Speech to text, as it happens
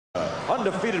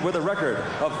Undefeated with a record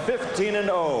of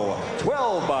 15-0,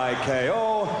 12 by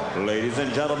KO, ladies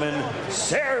and gentlemen,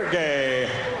 Sergey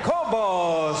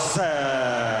Kobozov.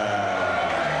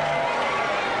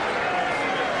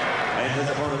 And his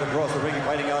opponent across the ring,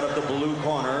 fighting out of the blue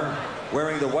corner,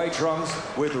 wearing the white trunks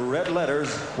with red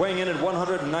letters, weighing in at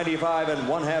 195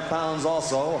 1/2 pounds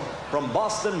also, from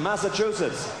Boston,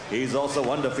 Massachusetts. He's also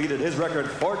undefeated, his record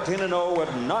 14-0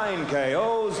 with 9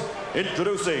 KOs.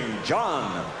 Introducing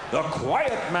John, the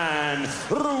Quiet Man,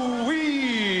 Ruiz.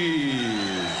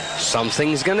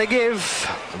 Something's gonna give.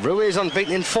 Ruiz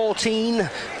unbeaten in 14,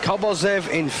 Kobozov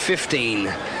in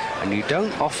 15. And you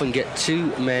don't often get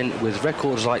two men with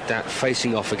records like that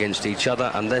facing off against each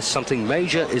other unless something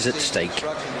major is at stake.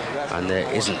 And there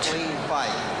isn't.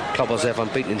 Kobozov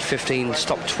unbeaten in 15,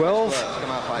 stopped 12.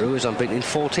 Ruiz unbeaten in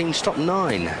 14, stopped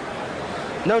 9.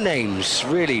 No names,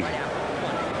 really,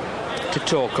 to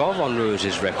talk of on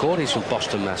Ruiz's record. He's from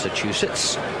Boston,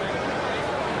 Massachusetts.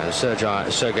 And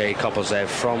Sergey Kobozov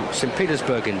from St.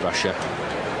 Petersburg in Russia.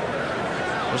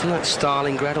 Wasn't that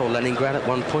Stalingrad or Leningrad at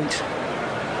one point?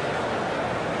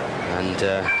 And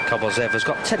Kobozov has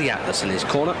got Teddy Atlas in his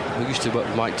corner, who used to work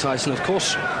with Mike Tyson, of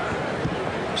course.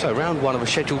 So round one of a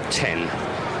scheduled 10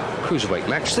 cruiserweight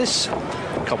match this.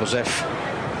 Kobozov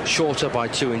shorter by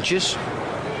 2 inches.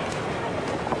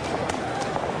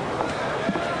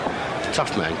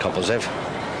 Tough man, Kobozov.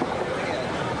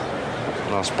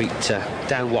 Last beat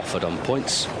Dan Wofford on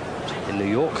points in New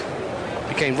York.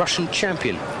 Became Russian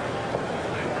champion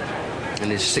in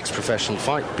his 6th professional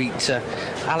fight. Beat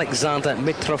Alexander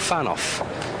Mitrofanov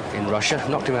in Russia.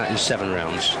 Knocked him out in 7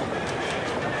 rounds.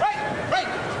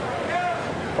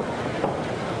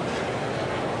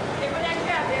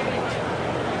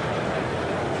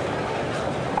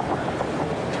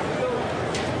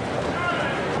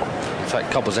 In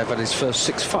fact, Kobozov had his first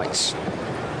 6 fights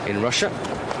in Russia.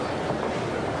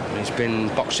 He's been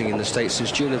boxing in the States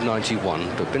since June of '91,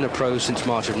 but been a pro since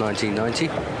March of 1990.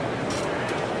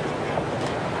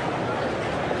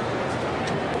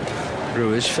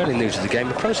 Ruiz, fairly new to the game,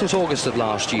 a pro since August of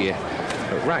last year,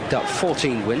 but racked up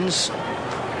 14 wins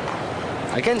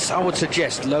against, I would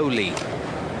suggest, lowly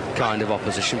kind of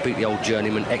opposition. Beat the old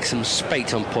journeyman Exum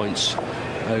Spate on points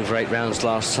over 8 rounds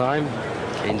last time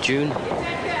in June.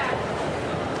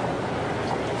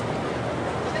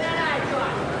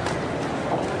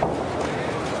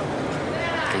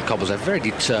 And Kobozov, very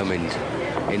determined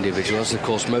individuals. Of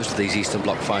course, most of these Eastern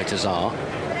Bloc fighters are.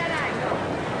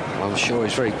 I'm sure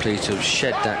he's very pleased to have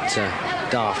shed that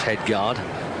daft head guard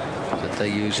that they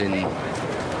use in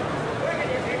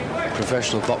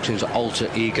professional boxing's alter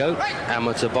ego,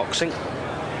 amateur boxing.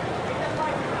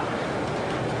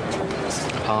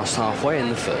 Past halfway in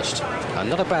the first. And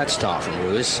not a bad start from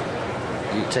Ruiz.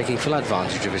 Taking full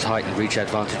advantage of his height and reach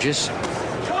advantages.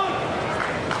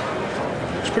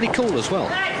 It's pretty cool as well.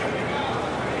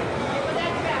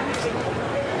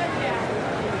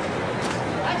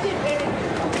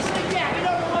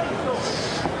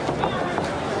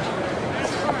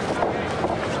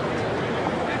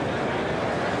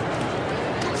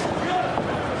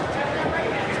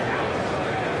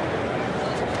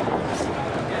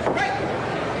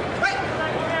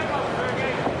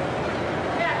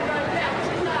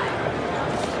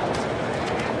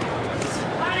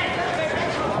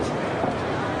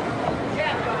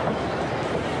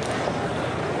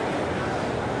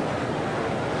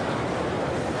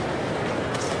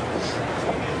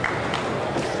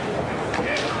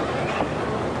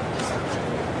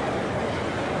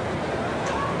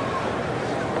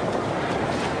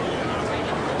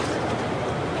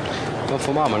 Well,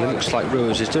 for my man, it looks like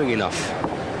Ruiz is doing enough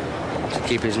to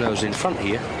keep his nose in front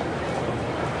here.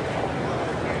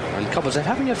 And Kobozov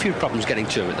having a few problems getting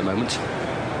to him at the moment.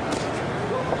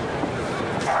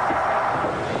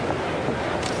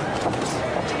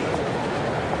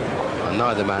 And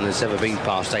neither man has ever been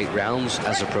past 8 rounds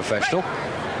as a professional.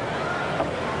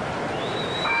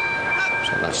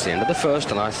 So that's the end of the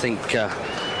first, and I think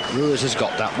Ruiz has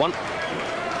got that one.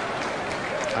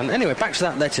 And anyway, back to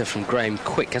that letter from Graham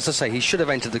Quick. As I say, he should have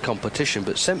entered the competition,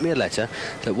 but sent me a letter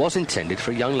that was intended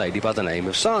for a young lady by the name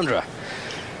of Sandra.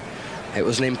 It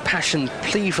was an impassioned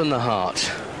plea from the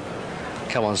heart.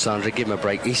 Come on, Sandra, give him a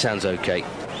break. He sounds okay.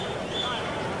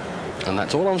 And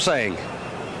that's all I'm saying.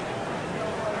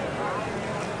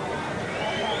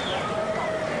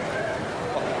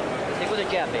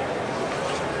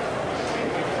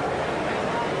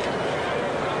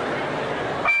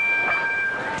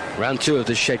 Round 2 of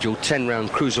the scheduled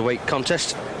 10-round cruiserweight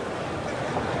contest.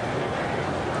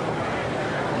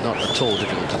 Not at all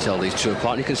difficult to tell these two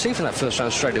apart. You can see from that first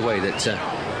round straight away that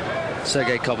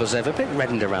Sergey Kobozov a bit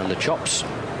reddened around the chops.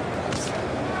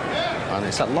 And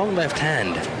it's that long left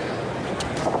hand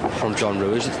from John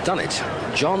Ruiz that's done it.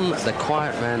 John the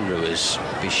Quiet Man Ruiz.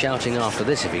 Be shouting after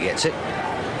this if he gets it.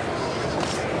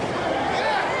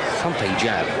 Thumping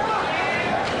jab.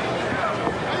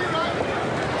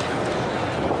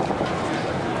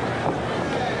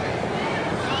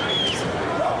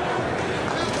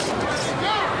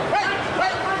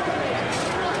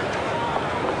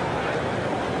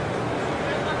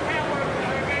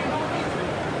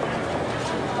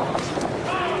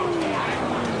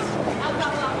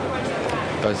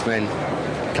 Both men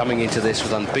coming into this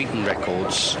with unbeaten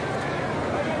records.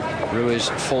 Ruiz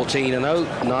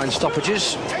 14-0, 9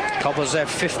 stoppages. Kobozov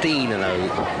 15-0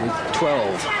 with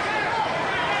 12.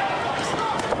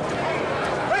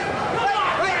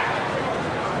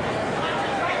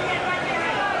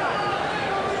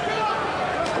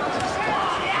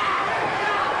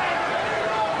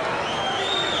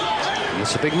 And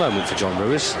it's a big moment for John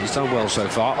Ruiz. He's done well so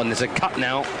far, and there's a cut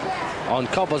now on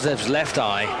Kobozov's left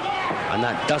eye, and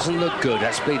that doesn't look good.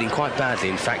 That's bleeding quite badly,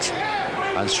 in fact.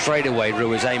 And straight away,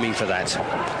 Ruiz aiming for that.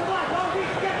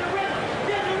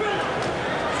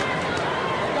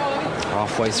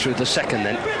 Halfway through the second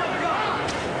then.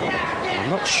 I'm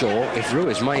not sure if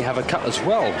Ruiz may have a cut as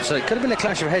well. So it could have been a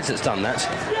clash of heads that's done that.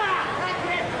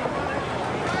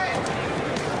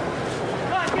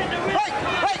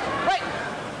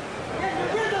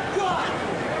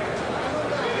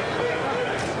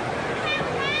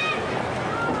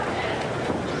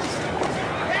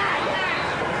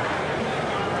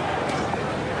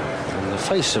 And the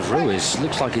face of Ruiz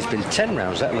looks like he's been 10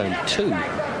 rounds, let alone 2.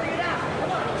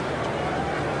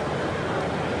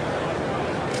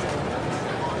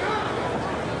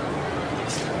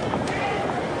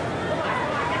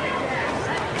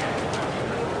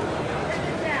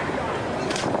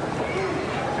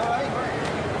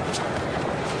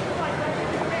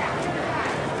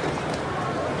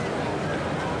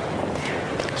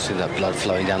 See that blood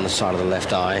flowing down the side of the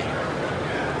left eye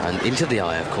and into the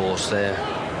eye, of course. There,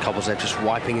 Kobozov just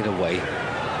wiping it away.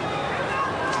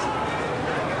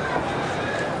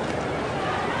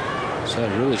 So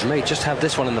Ruiz may just have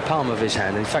this one in the palm of his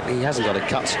hand. In fact, he hasn't got a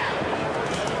cut.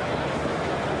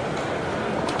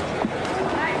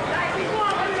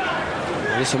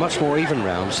 It's a much more even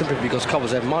round, simply because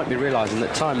Kobozov might be realizing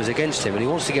that time is against him and he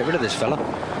wants to get rid of this fella.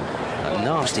 A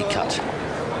nasty cut.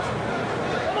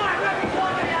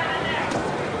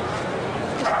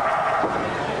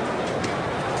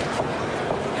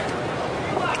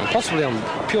 Possibly on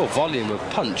pure volume of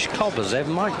punch, Kobozov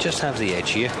might just have the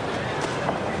edge here.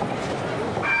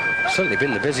 Certainly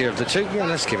been the busier of the two. Yeah,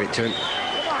 let's give it to him.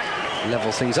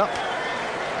 Level things up.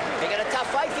 You got a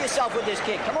tough fight for yourself with this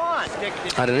kid. Come on.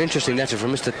 Had an interesting letter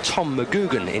from Mr. Tom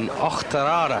McGugan in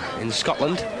Ochterada in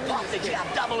Scotland.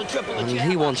 And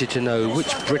he wanted to know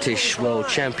which British world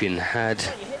champion had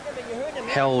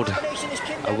held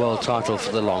a world title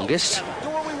for the longest,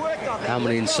 how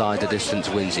many inside the distance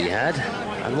wins he had,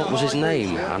 and what was his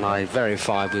name. And I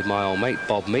verified with my old mate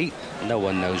Bob Meat. No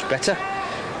one knows better.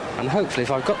 And hopefully,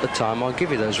 if I've got the time, I'll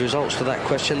give you those results to that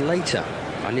question later,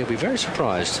 and you'll be very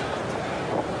surprised.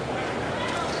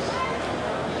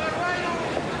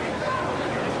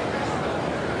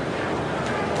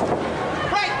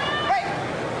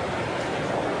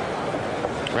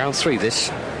 Round 3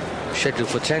 this, scheduled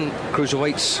for 10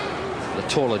 cruiserweights. The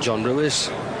taller John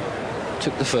Ruiz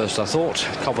took the first, I thought.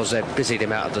 Kobozov busied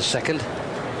him out of the second.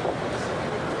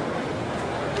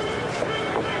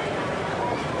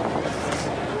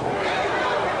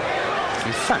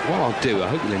 In fact, what I'll do, I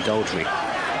hope you'll indulge me,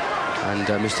 and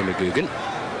Mr. McGugan,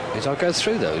 is I'll go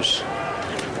through those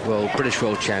British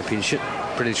World Championship,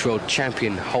 British World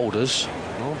Champion holders.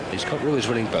 Well, he's got Ruiz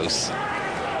winning both.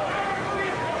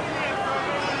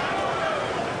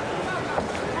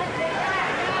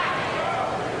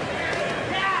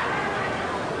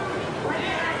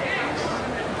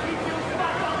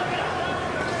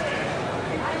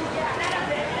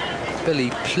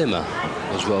 Billy Plimmer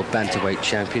was world bantamweight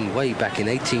champion way back in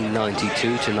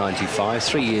 1892 to 95.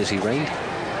 3 years he reigned.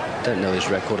 Don't know his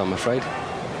record, I'm afraid.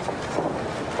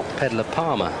 Pedler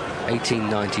Palmer,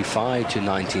 1895 to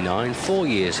 99. 4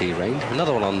 years he reigned.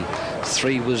 Another one on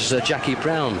 3 was Jackie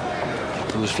Brown,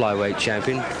 who was flyweight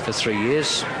champion for 3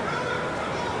 years.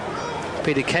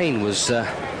 Peter Kane was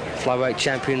flyweight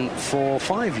champion for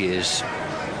 5 years.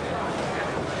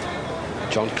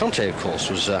 John Conte, of course,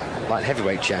 was light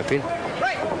heavyweight champion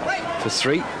for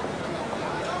 3.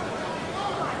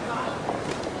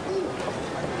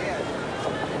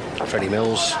 Freddie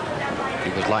Mills,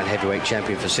 he was light heavyweight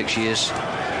champion for 6 years.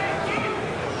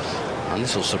 And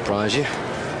this will surprise you.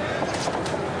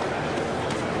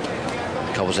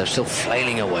 Kobozov still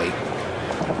flailing away.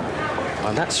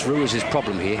 And that's Ruiz's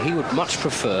problem here. He would much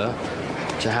prefer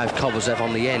to have Kobozov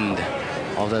on the end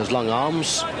of those long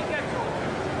arms.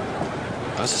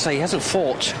 As I say, he hasn't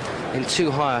fought in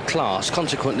too high a class,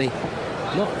 consequently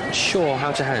not sure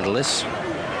how to handle this.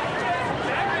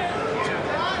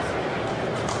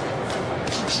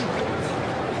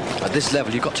 At this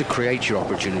level, you've got to create your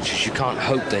opportunities. You can't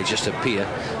hope they just appear.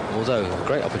 Although, a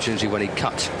great opportunity when he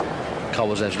cut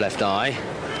Kobozov's left eye.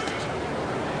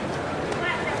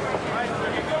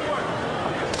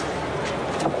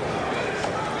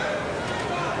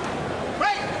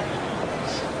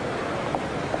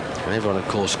 And everyone, of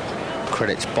course,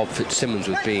 credits Bob Fitzsimmons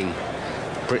with being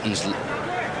Britain's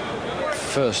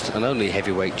first and only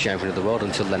heavyweight champion of the world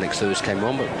until Lennox Lewis came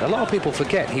on. But a lot of people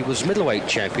forget he was middleweight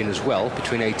champion as well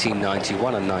between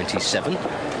 1891 and 97.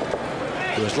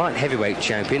 He was light heavyweight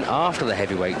champion after the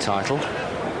heavyweight title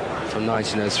from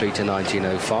 1903 to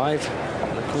 1905.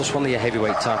 And of course, won the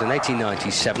heavyweight title in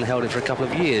 1897, held it for a couple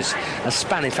of years. A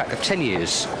span, in fact, of 10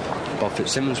 years. Bob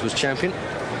Fitzsimmons was champion.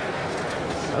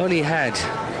 Only had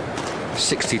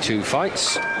 62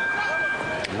 fights.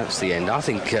 And that's the end. I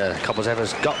think Kobozov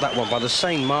has got that one by the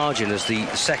same margin as the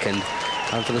second,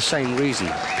 and for the same reason,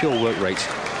 pure work rate.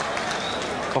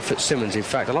 Bob Fitzsimmons, in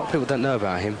fact, a lot of people don't know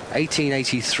about him.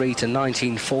 1883 to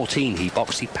 1914 he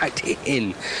boxed. He packed it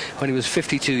in when he was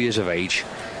 52 years of age.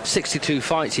 62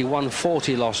 fights, he won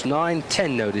 40, lost 9,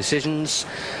 10 no decisions,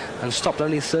 and stopped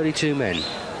only 32 men.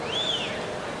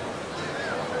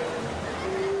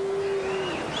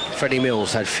 Freddie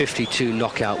Mills had 52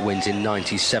 knockout wins in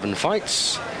 97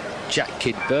 fights. Jack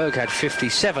Kid Berg had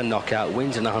 57 knockout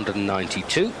wins in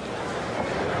 192.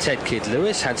 Ted Kid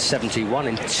Lewis had 71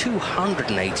 in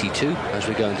 282 as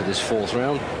we go into this fourth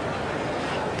round.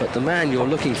 But the man you're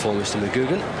looking for, Mr.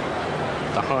 McGugan,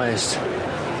 the highest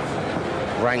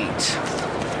ranked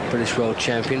British world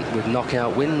champion with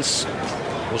knockout wins,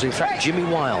 was in fact Jimmy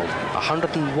Wilde.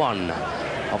 101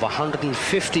 of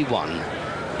 151.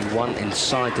 He won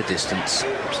inside the distance.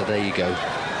 So there you go.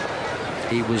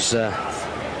 He was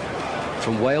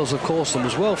from Wales, of course, and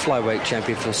was world flyweight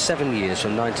champion for 7 years,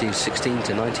 from 1916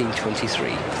 to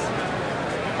 1923.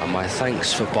 And my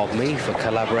thanks for Bob Mee for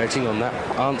collaborating on that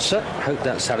answer. Hope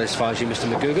that satisfies you, Mr.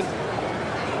 McGugan.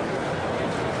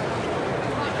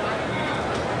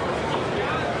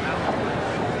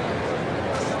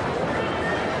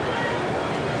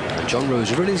 And John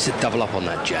Ruiz really needs to double up on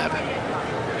that jab.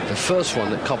 The first one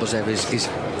that Kobozov is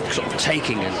sort of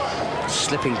taking and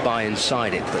slipping by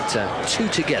inside it, but two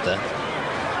together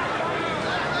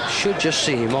should just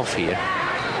see him off here.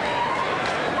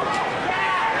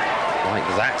 Like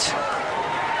that.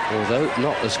 Although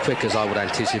not as quick as I would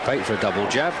anticipate for a double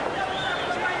jab.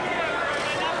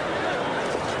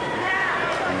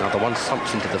 Another one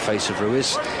thumps into the face of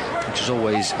Ruiz, which is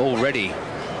always already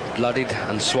bloodied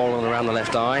and swollen around the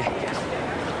left eye.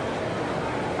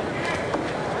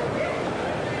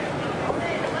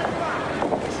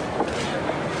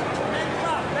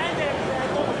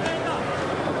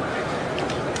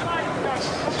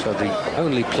 So the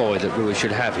only ploy that Ruiz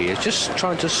should have here is just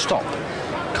trying to stop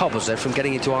Kobozov from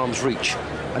getting into arm's reach.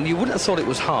 And you wouldn't have thought it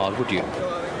was hard, would you?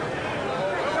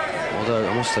 Although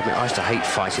I must admit, I used to hate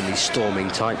fighting these storming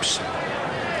types.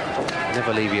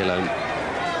 Never leave you alone.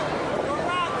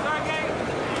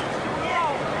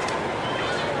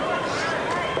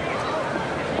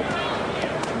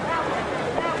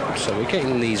 So we're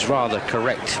getting these rather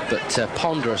correct but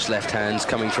ponderous left hands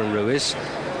coming from Ruiz.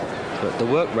 But the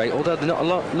work rate, although not a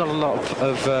lot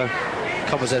of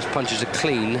Kobozov's punches are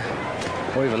clean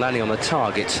or even landing on the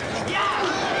target.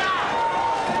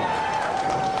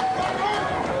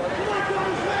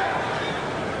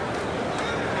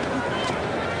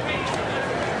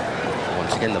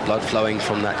 Once again, the blood flowing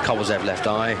from that Kobozov left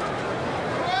eye.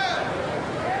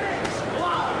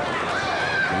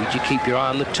 Need you keep your eye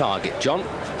on the target, John.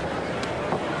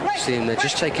 See him there,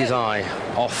 just take his eye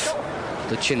off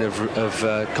the chin of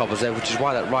Kobozov, which is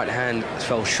why that right hand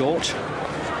fell short.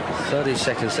 30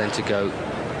 seconds then to go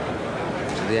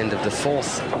to the end of the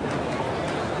fourth.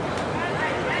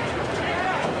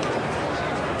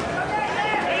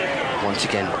 Once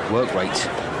again, work rate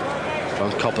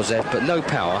from Kobozov, but no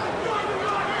power.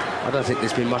 I don't think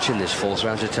there's been much in this fourth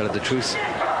round, to tell you the truth.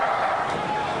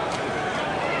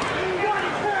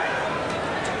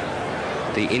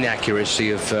 The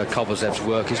inaccuracy of Kobozov's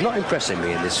work is not impressing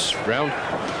me in this round.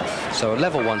 So a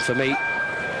level one for me.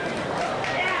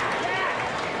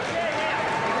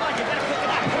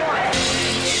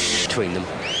 Between them.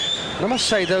 And I must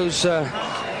say, those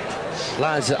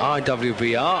lads at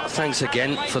IWBR, thanks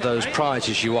again for those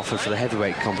prizes you offered for the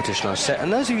heavyweight competition I set.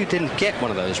 And those of you who didn't get one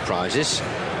of those prizes,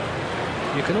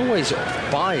 You can always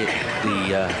buy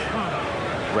the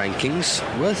rankings,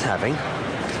 worth having.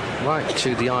 Right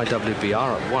to the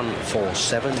IWBR at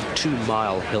 147 2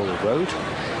 Mile Hill Road,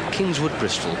 Kingswood,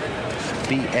 Bristol,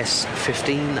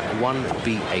 BS15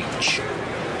 1BH.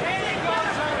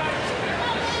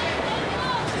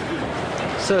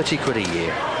 30 quid a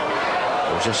year,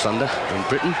 or just under in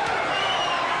Britain.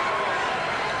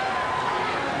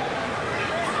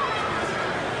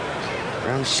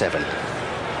 Round 7.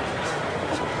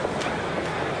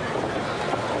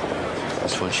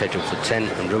 This one scheduled for 10,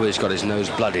 and Ruiz got his nose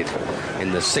blooded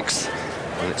in the 6th,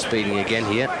 and it's speeding again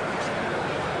here.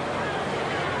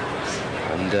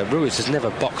 And Ruiz has never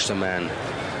boxed a man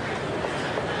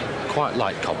quite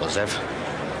like Kobozov.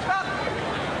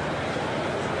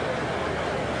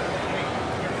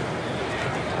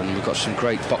 And we've got some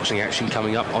great boxing action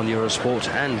coming up on Eurosport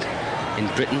and in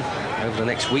Britain over the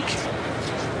next week.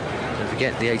 Don't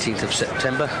forget, the 18th of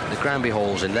September, the Granby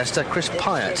Halls in Leicester. Chris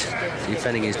Pyatt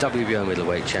defending his WBO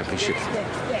middleweight championship.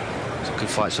 Some good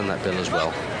fights on that bill as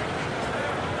well.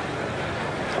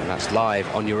 And that's live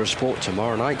on Eurosport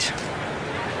tomorrow night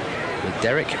with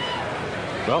Derek.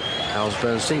 Well, Al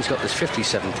Bernstein's got this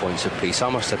 57 points apiece. I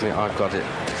must admit, I've got it.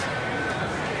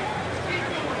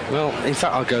 Well, in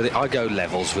fact, I'll go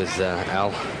levels with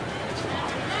Al.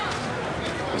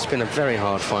 It's been a very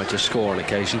hard fight to score on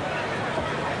occasion.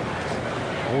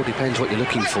 All depends what you're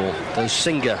looking for. Those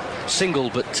single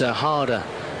but harder,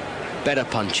 better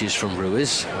punches from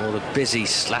Ruiz, or the busy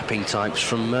slapping types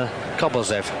from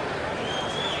Kobozov.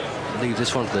 I'll leave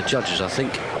this one to the judges, I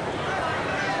think.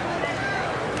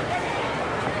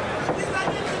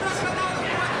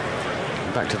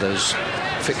 Back to those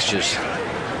fixtures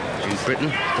in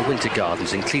Britain. The Winter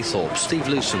Gardens in Cleethorpes. Steve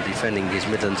Lewson defending his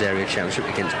Midlands Area Championship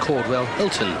against Cordwell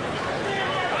Hilton.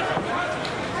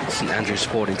 St Andrews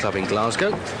Sporting Club in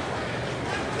Glasgow.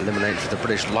 Eliminated for the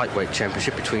British Lightweight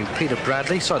Championship between Peter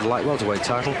Bradley, the light welterweight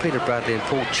title, Peter Bradley and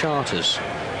Paul Charters.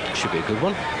 Should be a good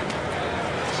one.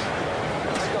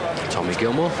 Tommy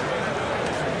Gilmore.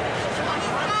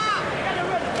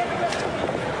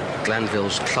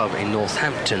 Glanville's club in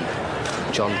Northampton.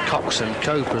 John Cox and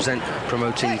co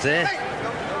promoting there.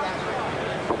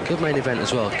 Good main event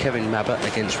as well. Kevin Mabber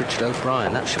against Richard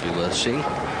O'Brien. That should be worth seeing.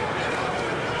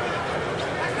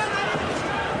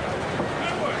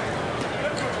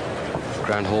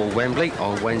 Grand Hall, Wembley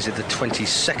on Wednesday the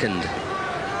 22nd.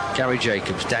 Gary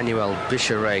Jacobs, Daniel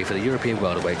Bicheret for the European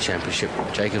Welterweight Championship.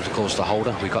 Jacobs, of course, the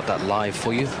holder. We got that live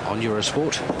for you on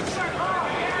Eurosport.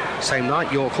 Same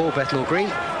night, York Hall, Bethnal Green.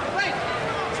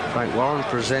 Frank Warren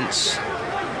presents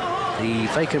the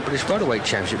vacant British Welterweight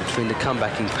Championship between the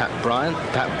comebacking Pat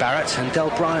Barrett and Del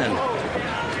Bryan.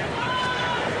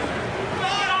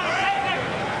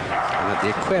 And at the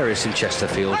Aquarius in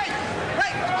Chesterfield,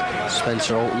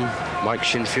 Spencer Alton, Mike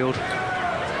Shinfield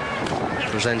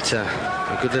present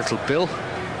a good little bill.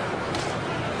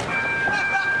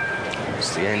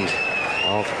 It's the end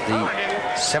of the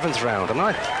 7th round, and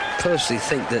I personally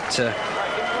think that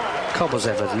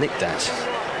Kobozov had nicked that.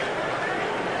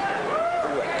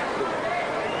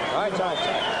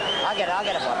 I'll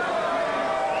get it, Bob.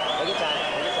 Take your time.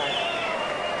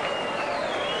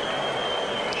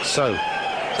 So,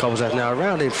 Kobozov now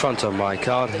around in front on my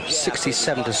card,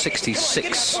 67 to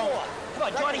 66. Come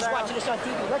on, Johnny's watching us on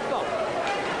TV. Let's go.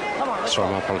 Come on.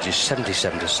 Sorry, my apologies.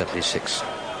 77 to 76.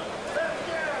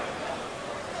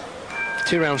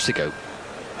 2 rounds to go.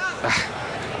 What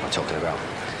am I talking about?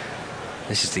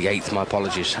 This is the 8th. My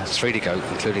apologies. 3 to go,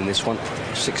 including this one.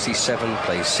 67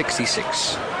 plays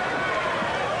 66.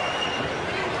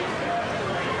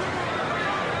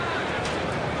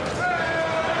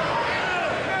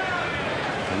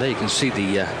 There you can see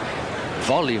the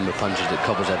volume of punches that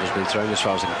Kobozov has been throwing as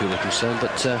far as the computer is concerned,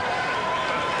 but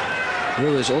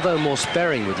Ruiz, although more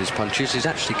sparing with his punches, is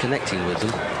actually connecting with them.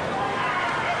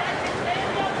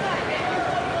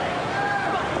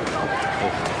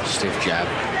 Oh, stiff jab.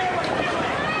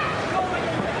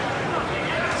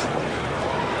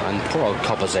 And poor old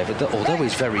Kobozov, although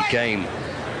he's very game,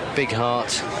 big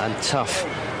heart and tough,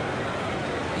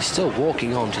 he's still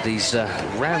walking on to these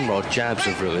ramrod jabs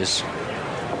of Ruiz.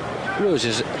 Ruiz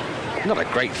is not a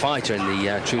great fighter in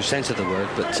the true sense of the word,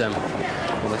 but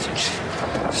well, that's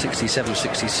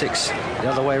 67-66 the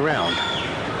other way around.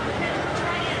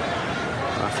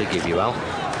 I forgive you, Al.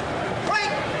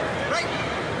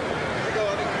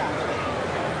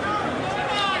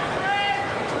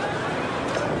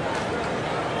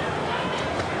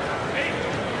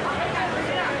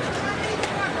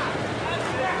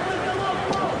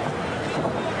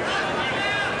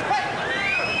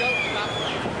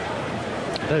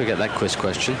 There we get that quiz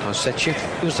question. I'll set you.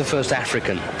 Who was the first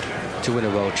African to win a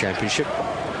World Championship.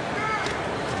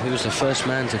 He was the first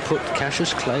man to put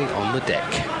Cassius Clay on the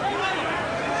deck.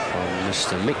 From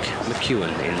Mr. Mick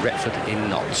McEwen in Retford in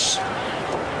Notts.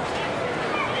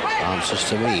 Answers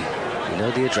to me. You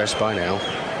know the address by now.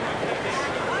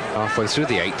 Halfway through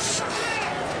the 8th.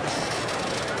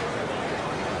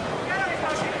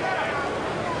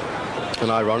 And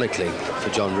ironically, for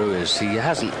John Ruiz, he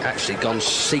hasn't actually gone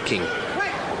seeking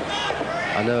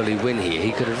an early win here.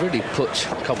 He could have really put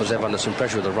Kobozov under some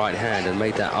pressure with the right hand and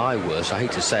made that eye worse. I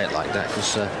hate to say it like that,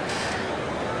 because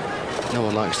no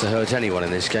one likes to hurt anyone in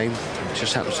this game. It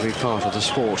just happens to be part of the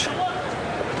sport.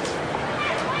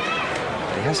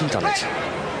 But he hasn't done it.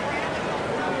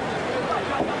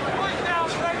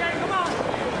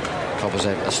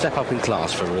 Kobozov, a step up in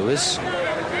class for Ruiz.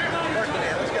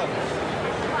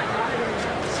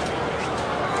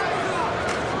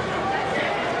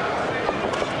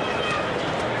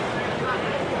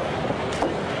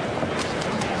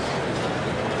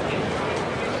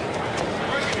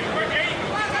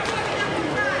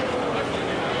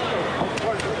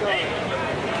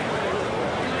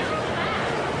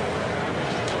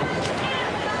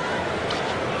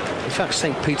 In fact,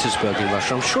 St. Petersburg in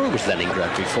Russia, I'm sure it was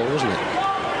Leningrad before, wasn't it?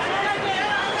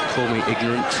 Call me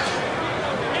ignorant.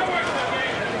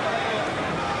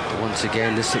 Once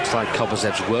again, this looks like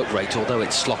Kobozov's work rate, although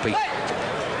it's sloppy.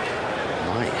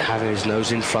 Might have his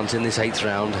nose in front in this 8th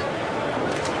round.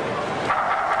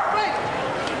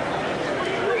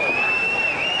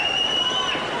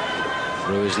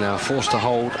 Ruiz now forced to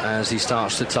hold as he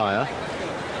starts to tire.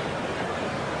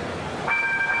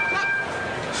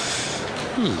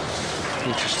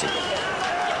 Interesting.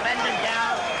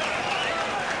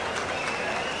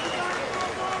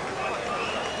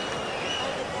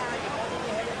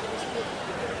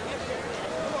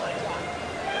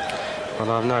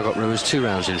 Well, I've now got Ruiz 2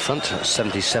 rounds in front.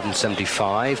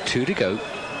 77-75, 2 to go.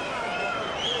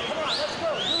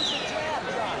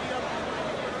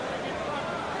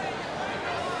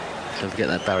 Don't forget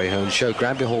that Barry Hearn show.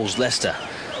 Granby Hall's Leicester.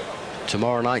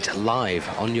 Tomorrow night, live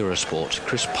on Eurosport.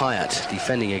 Chris Pyatt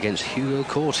defending against Hugo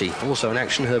Corti. Also in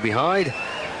action, Herbie Hyde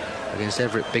against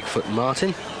Everett Bigfoot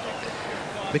Martin.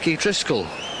 Mickey Driscoll,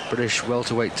 British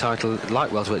welterweight title, light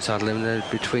welterweight title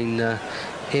between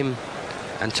him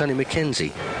and Tony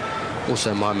McKenzie.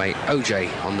 Also my mate OJ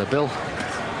on the bill.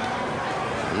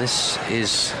 And this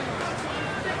is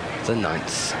the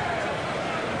 9th.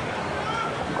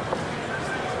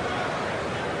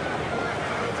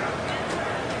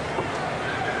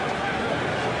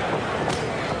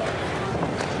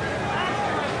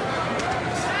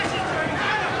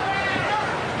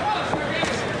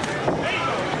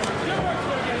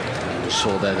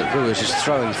 Saw there that Ruiz is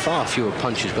throwing far fewer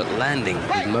punches but landing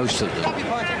with most of them,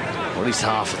 or at least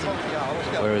half of them,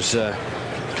 whereas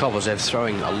Kobozov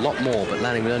throwing a lot more but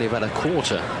landing with only about a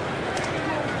quarter.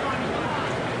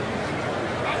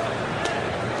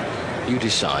 You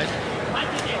decide.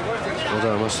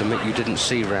 Although I must admit you didn't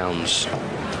see rounds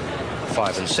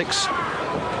 5 and 6.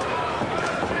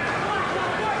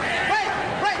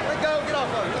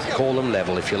 Call them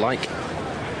level if you like.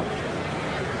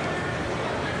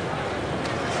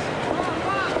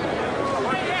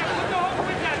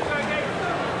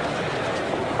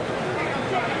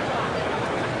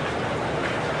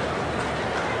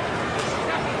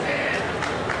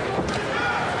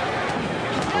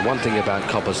 One thing about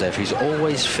Kobozov, he's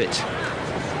always fit.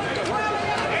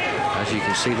 As you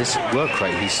can see, this work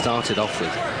rate he started off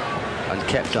with and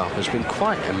kept up has been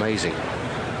quite amazing.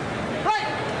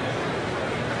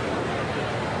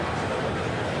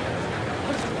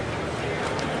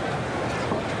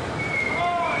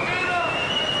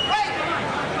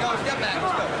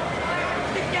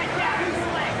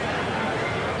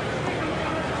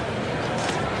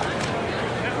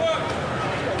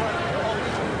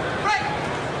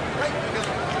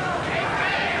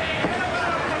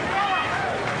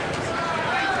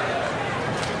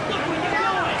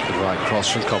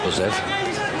 From Kobozov.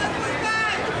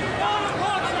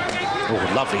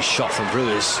 Oh, lovely shot from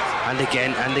Ruiz. And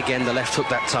again, the left hook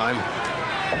that time.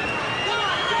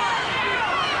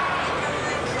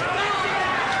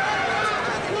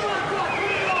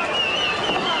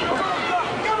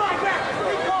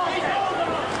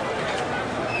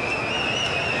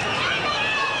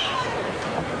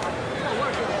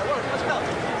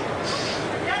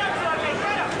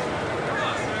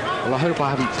 Well, I hope I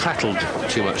haven't prattled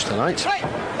too much tonight.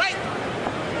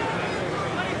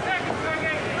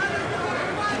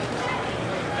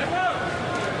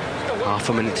 Half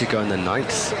a minute to go in the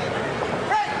 9th.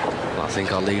 Well, I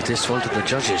think I'll leave this one to the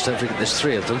judges. Don't forget there's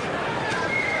 3 of them.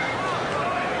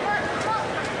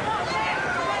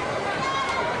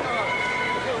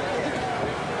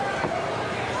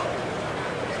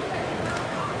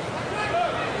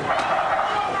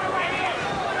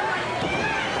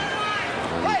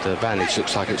 bandage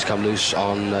looks like it's come loose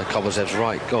on Kobozev's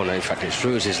right. Oh no, in fact it's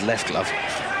Ruiz's left glove.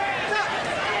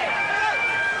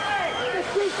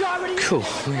 Cool,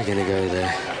 we're going to go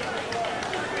there.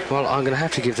 Well, I'm going to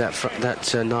have to give that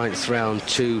ninth round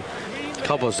to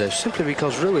Kobozov simply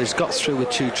because Ruiz got through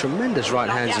with 2 tremendous right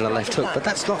hands and a left hook, but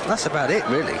that's about it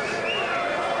really.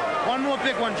 One more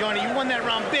big one, Johnny. You won that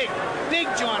round big. Big,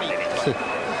 Johnny.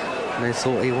 They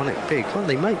thought he won it big. Well,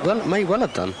 they may well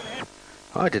have done.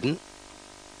 I didn't.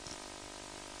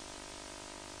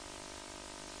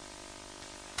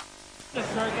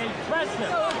 Sergey, press him.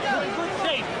 You're in good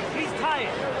shape. He's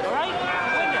tired. All right?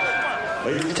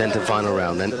 Win it. 10th and final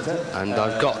round then. And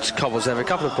I've got Kobozov a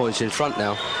couple of points in front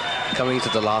now, coming into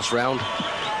the last round.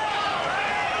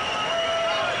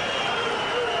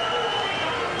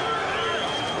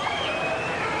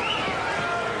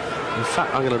 In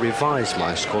fact, I'm going to revise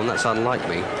my score, and that's unlike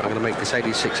me. I'm going to make this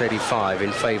 86-85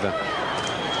 in favour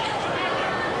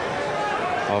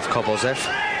of Kobozov.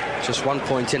 Just 1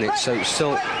 point in it, so it's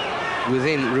still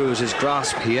within Ruiz's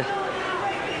grasp here.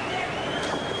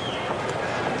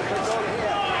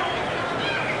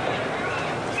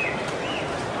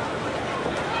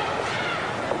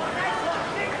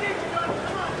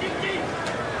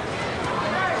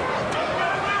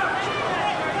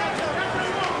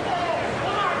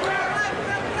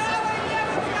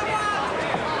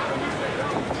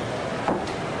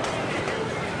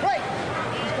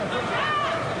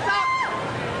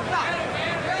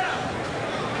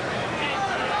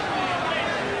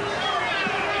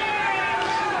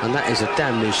 And that is a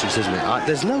damn nuisance, isn't it?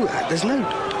 There's no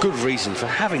good reason for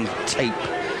having tape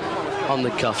on the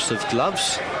cuffs of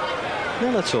gloves.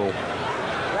 None at all.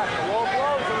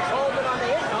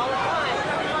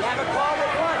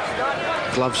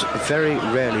 Gloves very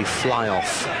rarely fly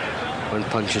off when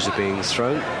punches are being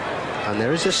thrown. And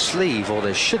there is a sleeve, or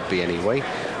there should be anyway,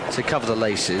 to cover the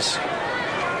laces.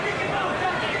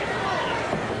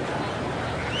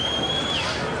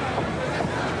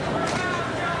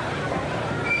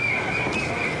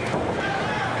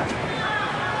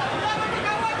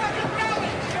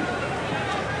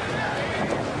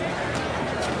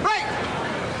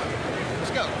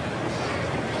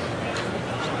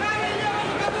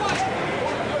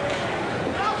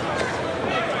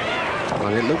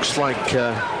 And it looks like,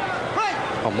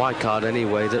 on my card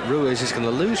anyway, that Ruiz is going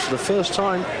to lose for the first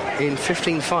time in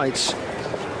 15 fights.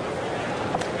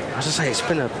 As I say, it's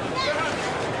been, I'm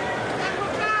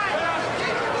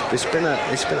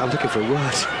looking for a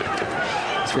word.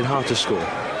 It's been hard to score.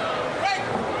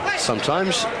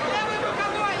 Sometimes.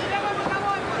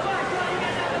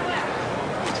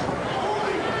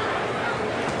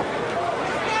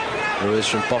 Ruiz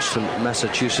from Boston,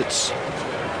 Massachusetts.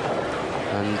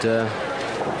 And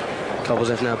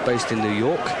Kobozov now based in New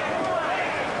York.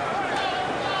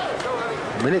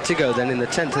 A minute to go then in the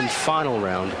 10th and final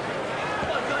round.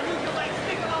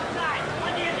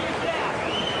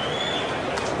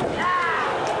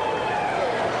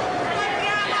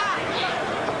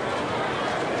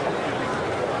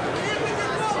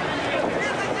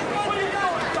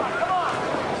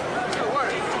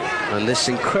 And this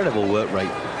incredible work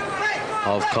rate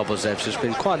of Kobozov's has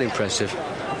been quite impressive.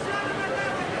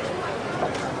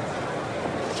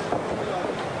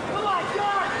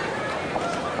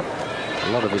 A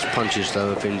lot of his punches,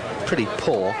 though, have been pretty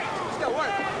poor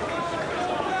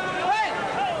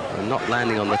and not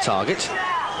landing on the target.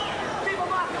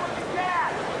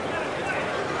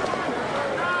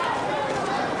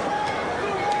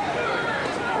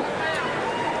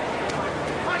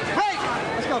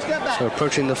 So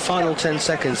approaching the final 10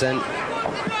 seconds then.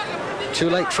 Too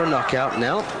late for a knockout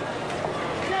now.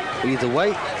 Either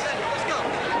way.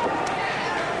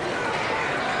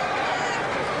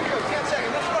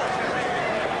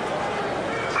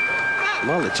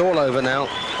 Well, it's all over now.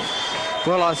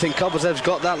 Well, I think Kobozov's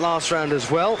got that last round as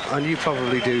well, and you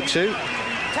probably do too.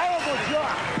 Terrible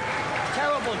job.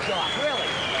 Terrible job, really.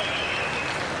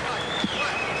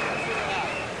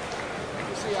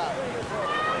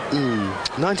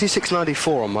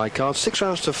 96-94 on my card. 6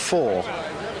 rounds to 4.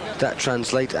 That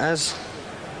translates as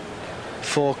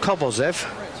for Kobozov.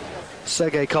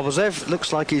 Sergey Kobozov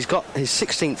looks like he's got his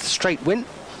 16th straight win.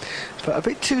 But a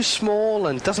bit too small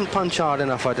and doesn't punch hard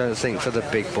enough, I don't think, for the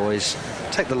big boys.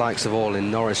 Take the likes of All in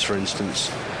Norris, for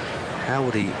instance. How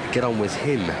would he get on with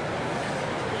him?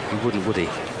 He wouldn't, would he?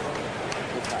 The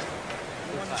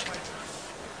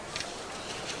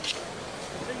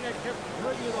thing that kept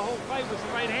hurting you the whole fight was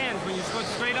the right hand when you stood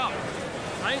straight up,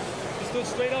 right? You stood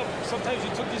straight up. Sometimes you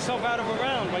took yourself out of a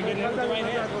round by getting hit with the right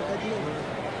hand.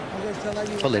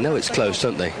 Well, they know it's close,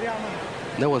 don't they?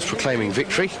 No one's proclaiming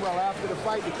victory. Well, after the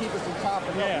fight to keep us from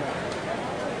popping up.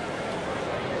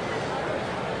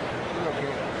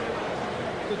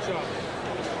 Good job.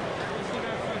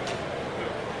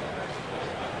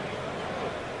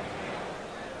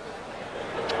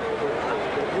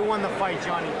 You won the fight,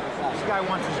 Johnny. This guy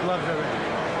wants his gloves already.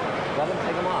 Let him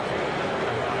take them off.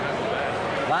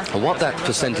 And what that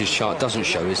percentage chart doesn't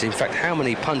show is, in fact, how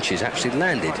many punches actually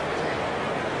landed. You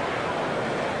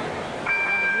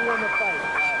won the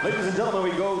fight. Ladies and gentlemen,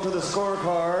 we go to the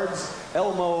scorecards.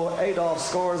 Elmo Adolph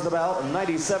scores the bout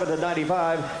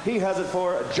 97-95. He has it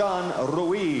for John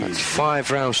Ruiz. It's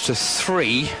 5 rounds to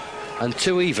 3 and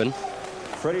 2 even.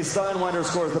 Freddie Steinwinder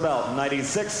scores the bout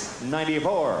 96-94.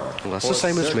 Well, that's the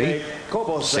same as me.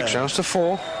 Kobozov. 6 rounds to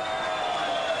 4.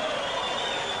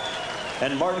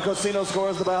 And Martin Cosino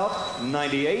scores the bout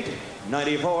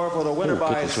 98-94 for the winner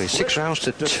by Goodness me, 6 rounds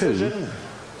to 2. decision.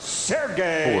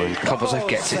 Sergey. Oh, and Kobozov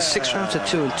gets it 6 rounds to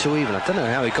 2 and 2 even. I don't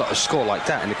know how he got a score like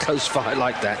that in a close fight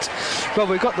like that. Well,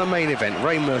 we've got the main event.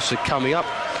 Ray Mercer coming up.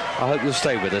 I hope you'll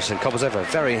stay with us. And Kobozov, a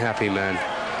very happy man.